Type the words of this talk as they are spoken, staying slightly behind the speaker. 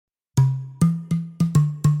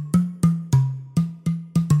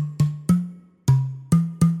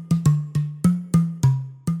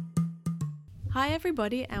Hi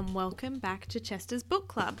everybody and welcome back to Chester's Book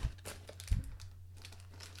Club.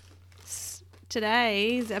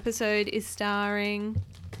 Today's episode is starring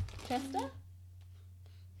Chester?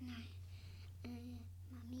 No.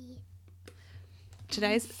 Mummy.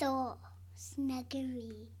 Today's Thor.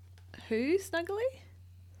 Snuggly. Who, Snuggly?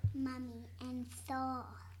 Mummy and Thor.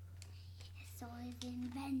 Thor is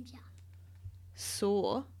an Avenger.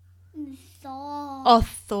 Thor? Thor. Oh,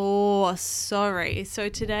 Thor. Sorry. So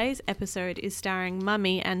today's episode is starring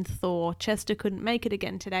Mummy and Thor. Chester couldn't make it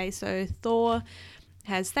again today, so Thor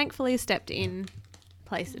has thankfully stepped in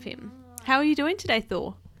place of him. How are you doing today,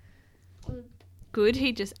 Thor? Good. Good.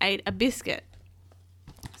 He just ate a biscuit.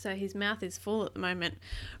 So his mouth is full at the moment.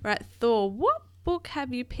 Right, Thor, what book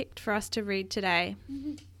have you picked for us to read today?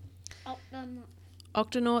 Octonauts.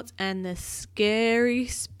 Octonauts and the Scary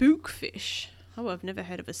Spookfish. Oh, I've never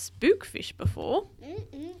heard of a spookfish before.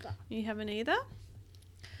 You haven't either?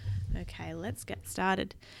 Okay, let's get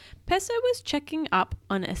started. Peso was checking up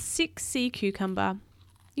on a sick sea cucumber.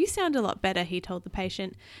 You sound a lot better, he told the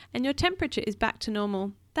patient, and your temperature is back to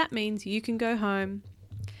normal. That means you can go home.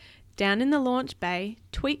 Down in the launch bay,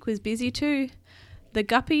 Tweak was busy too. The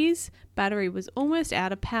Guppy's battery was almost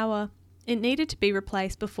out of power. It needed to be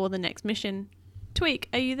replaced before the next mission. Tweak,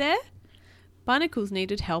 are you there? Barnacles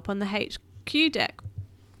needed help on the HQ deck.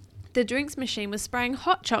 The drinks machine was spraying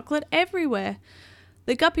hot chocolate everywhere.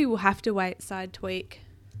 The Guppy will have to wait, sighed Tweak.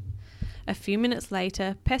 A few minutes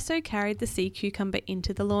later, Peso carried the sea cucumber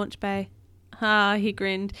into the launch bay. Ah, he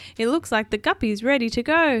grinned. It looks like the Guppy's ready to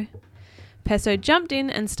go. Peso jumped in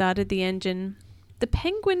and started the engine. The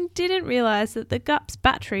penguin didn't realise that the Gup's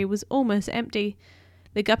battery was almost empty.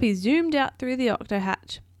 The Guppy zoomed out through the octo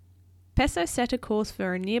hatch. Peso set a course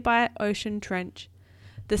for a nearby ocean trench.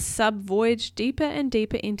 The sub voyaged deeper and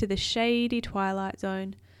deeper into the shady twilight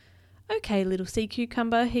zone. Okay, little sea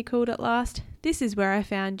cucumber, he called at last. This is where I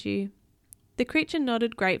found you. The creature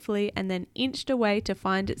nodded gratefully and then inched away to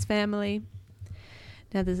find its family.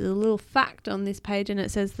 Now there's a little fact on this page and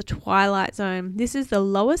it says the twilight zone. This is the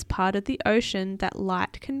lowest part of the ocean that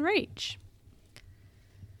light can reach.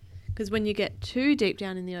 Because when you get too deep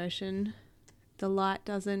down in the ocean, the light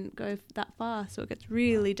doesn't go that far, so it gets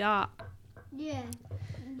really dark. Yeah,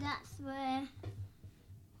 that's where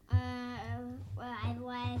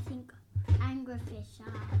I think anglerfish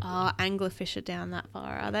are. Oh, anglerfish are down that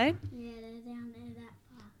far, are they? Yeah, they're down there that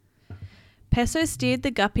far. Peso steered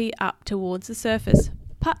the Guppy up towards the surface.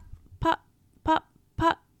 Put, put, put,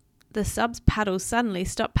 put. The sub's paddles suddenly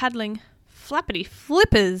stopped paddling. Flappity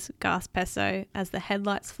flippers, gasped Peso as the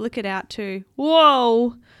headlights flickered out too.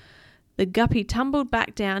 Whoa! The Guppy tumbled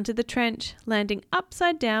back down to the trench, landing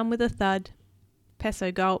upside down with a thud.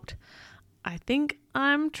 Peso gulped. I think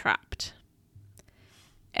I'm trapped.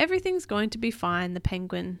 Everything's going to be fine,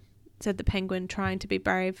 said the penguin, trying to be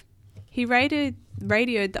brave. He radioed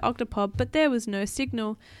the octopod, but there was no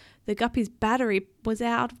signal. The Guppy's battery was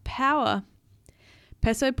out of power.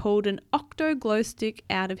 Peso pulled an octo glow stick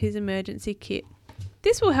out of his emergency kit.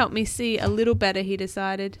 This will help me see a little better, he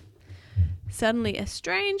decided. Suddenly, a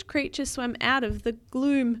strange creature swam out of the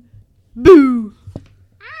gloom. Boo!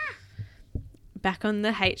 Back on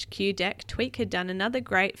the HQ deck, Tweak had done another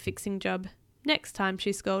great fixing job. Next time,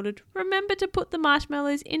 she scolded, remember to put the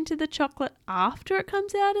marshmallows into the chocolate after it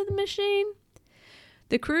comes out of the machine.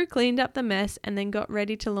 The crew cleaned up the mess and then got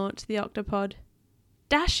ready to launch the octopod.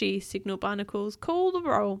 Dashy, signalled Barnacles, call the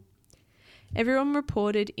roll. Everyone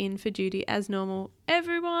reported in for duty as normal.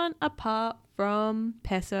 Everyone apart from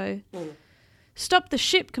Peso. Stop the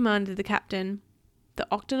ship, commanded the captain. The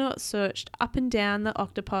Octonauts searched up and down the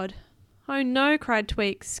octopod. Oh no, cried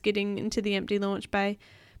Tweak, skidding into the empty launch bay.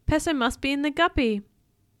 Peso must be in the Guppy.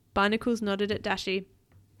 Barnacles nodded at Dashy.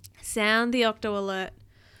 Sound the octo alert.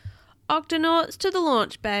 Octonauts to the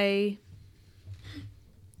launch bay.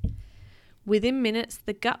 Within minutes,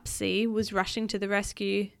 the Gupsy was rushing to the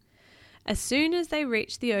rescue. As soon as they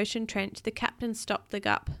reached the ocean trench, the captain stopped the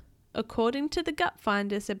Gup. According to the Gup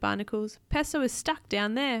finder, said Barnacles, Peso is stuck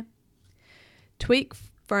down there. Tweak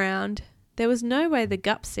frowned. There was no way the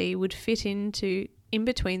Gupsy would fit in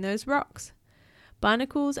between those rocks.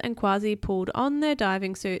 Barnacles and Quasi pulled on their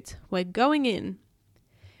diving suits. We're going in.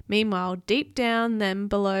 Meanwhile, deep down them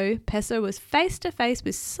below, Peso was face to face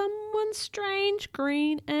with someone strange,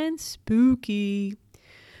 green and spooky.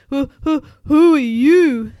 Who are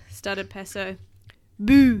you? Stuttered Peso.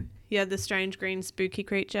 Boo, yelled the strange green spooky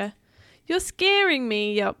creature. You're scaring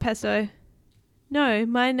me, yelped Peso. No,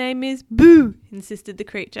 my name is Boo, insisted the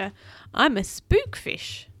creature. I'm a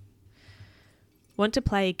spookfish. Want to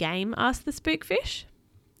play a game? Asked the spookfish.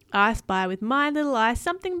 I spy with my little eye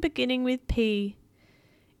something beginning with P.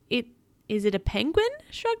 Is it a penguin?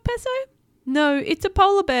 Shrugged Peso. No, it's a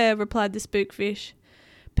polar bear, replied the spookfish.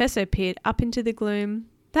 Peso peered up into the gloom.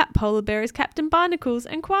 That polar bear is Captain Barnacles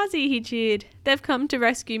and Quasi, he cheered. They've come to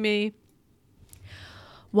rescue me.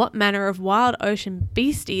 What manner of wild ocean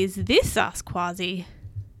beastie is this? Asked Quasi.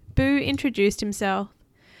 Boo introduced himself.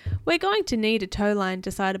 We're going to need a tow line,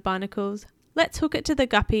 decided Barnacles. Let's hook it to the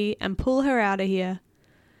guppy and pull her out of here.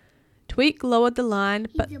 Tweak lowered the line,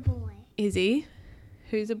 but... He's a boy. Is he?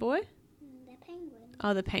 Who's a boy? The penguin.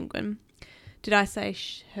 Oh, the penguin. Did I say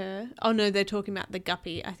her? Oh, no, they're talking about the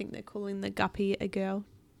guppy. I think they're calling the guppy a girl.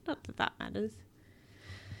 Not that that matters.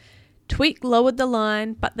 Tweak lowered the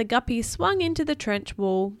line, but the guppy swung into the trench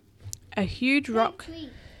wall. A huge rock... Tweak.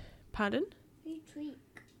 Pardon? Tweak.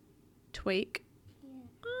 Tweak? Yeah.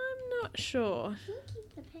 I'm not sure. I think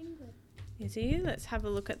he's the penguin. Is he? Let's have a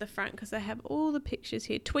look at the front because I have all the pictures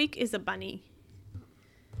here. Tweak is a bunny.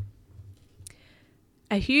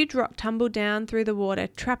 A huge rock tumbled down through the water,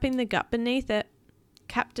 trapping the gut beneath it.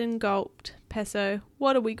 Captain gulped. Peso,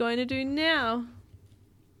 what are we going to do now?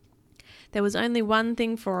 There was only one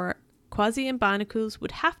thing for it. Quasi and Barnacles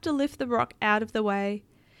would have to lift the rock out of the way.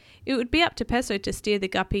 It would be up to Peso to steer the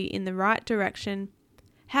guppy in the right direction.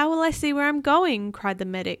 How will I see where I'm going? Cried the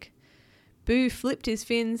medic. Boo flipped his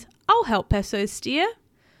fins. I'll help Peso steer.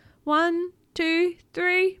 1, 2,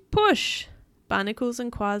 3, push! Barnacles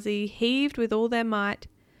and Quasi heaved with all their might.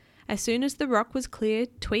 As soon as the rock was clear,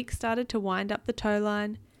 Tweak started to wind up the tow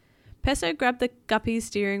line. Peso grabbed the guppy's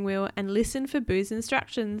steering wheel and listened for Boo's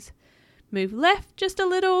instructions. Move left just a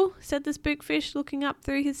little, said the spookfish, looking up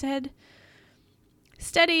through his head.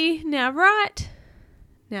 Steady, now right.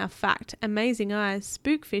 Now fact, amazing eyes.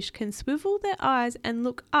 Spookfish can swivel their eyes and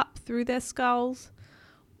look up through their skulls.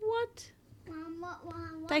 What?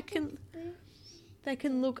 They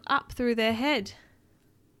can look up through their head.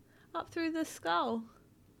 Up through the skull.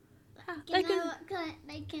 They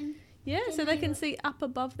can see up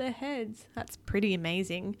above their heads. That's pretty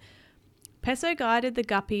amazing. Peso guided the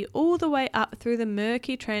guppy all the way up through the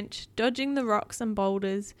murky trench, dodging the rocks and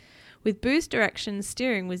boulders. With Boo's directions,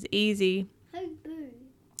 steering was easy. Who's Boo?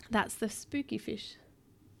 That's the spooky fish.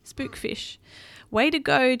 Spookfish. Way to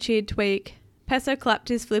go, cheered Tweak. Peso clapped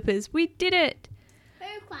his flippers. We did it!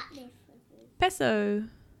 Who clapped his flippers? Peso,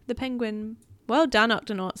 the penguin. Well done,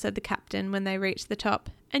 Octonaut, said the captain when they reached the top.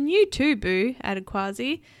 And you too, Boo, added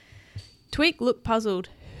Quasi. Tweak looked puzzled.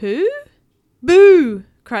 Who? Boo!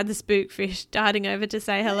 Cried the spookfish, darting over to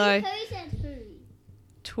say hello. Who said who?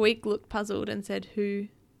 Tweak looked puzzled and said who.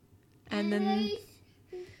 And then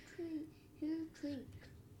Who Tweak?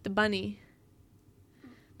 The bunny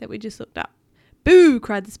that we just looked up. Boo!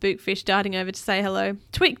 Cried the spookfish, darting over to say hello.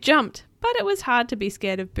 Tweak jumped, but it was hard to be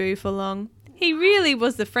scared of Boo for long. He really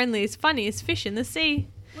was the friendliest, funniest fish in the sea.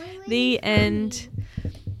 The end.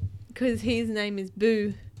 Because his name is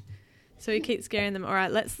Boo. So he keeps scaring them. All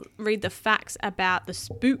right, let's read the facts about the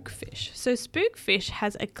spookfish. So spookfish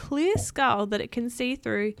has a clear skull that it can see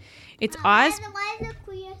through. Its eyes... Why is it a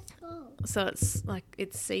clear skull? So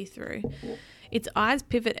it's see-through. Its eyes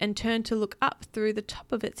pivot and turn to look up through the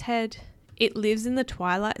top of its head. It lives in the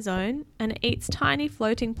twilight zone and eats tiny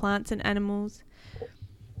floating plants and animals.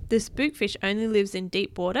 The spookfish only lives in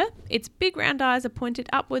deep water. Its big round eyes are pointed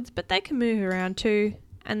upwards, but they can move around too.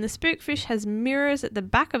 And the spookfish has mirrors at the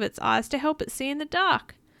back of its eyes to help it see in the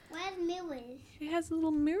dark. Where's mirrors? It has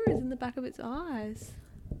little mirrors in the back of its eyes.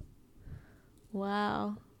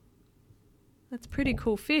 Wow. That's a pretty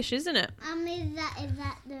cool fish, isn't it? Is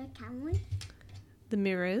that the camera? The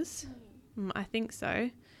mirrors? Yeah. I think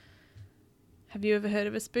so. Have you ever heard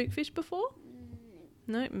of a spookfish before?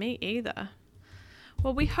 No, me either.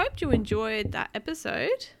 Well, we hoped you enjoyed that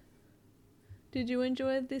episode. Did you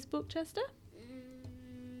enjoy this book, Chester?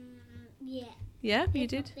 Yeah. Yeah, you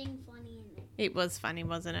did? Something funny in it. It was funny,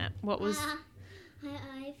 wasn't it? What was...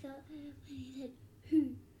 I felt when he said,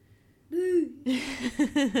 who? Boo.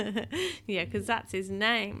 Yeah, because that's his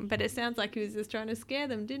name. But it sounds like he was just trying to scare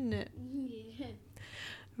them, didn't it? Yeah.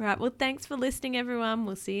 Right, well, thanks for listening, everyone.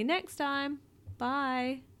 We'll see you next time.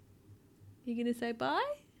 Bye. You going to say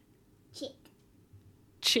bye?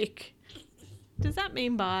 Chick. Does that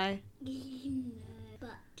mean bye? No,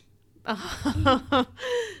 but.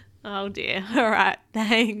 Oh dear. All right.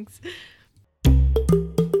 Thanks.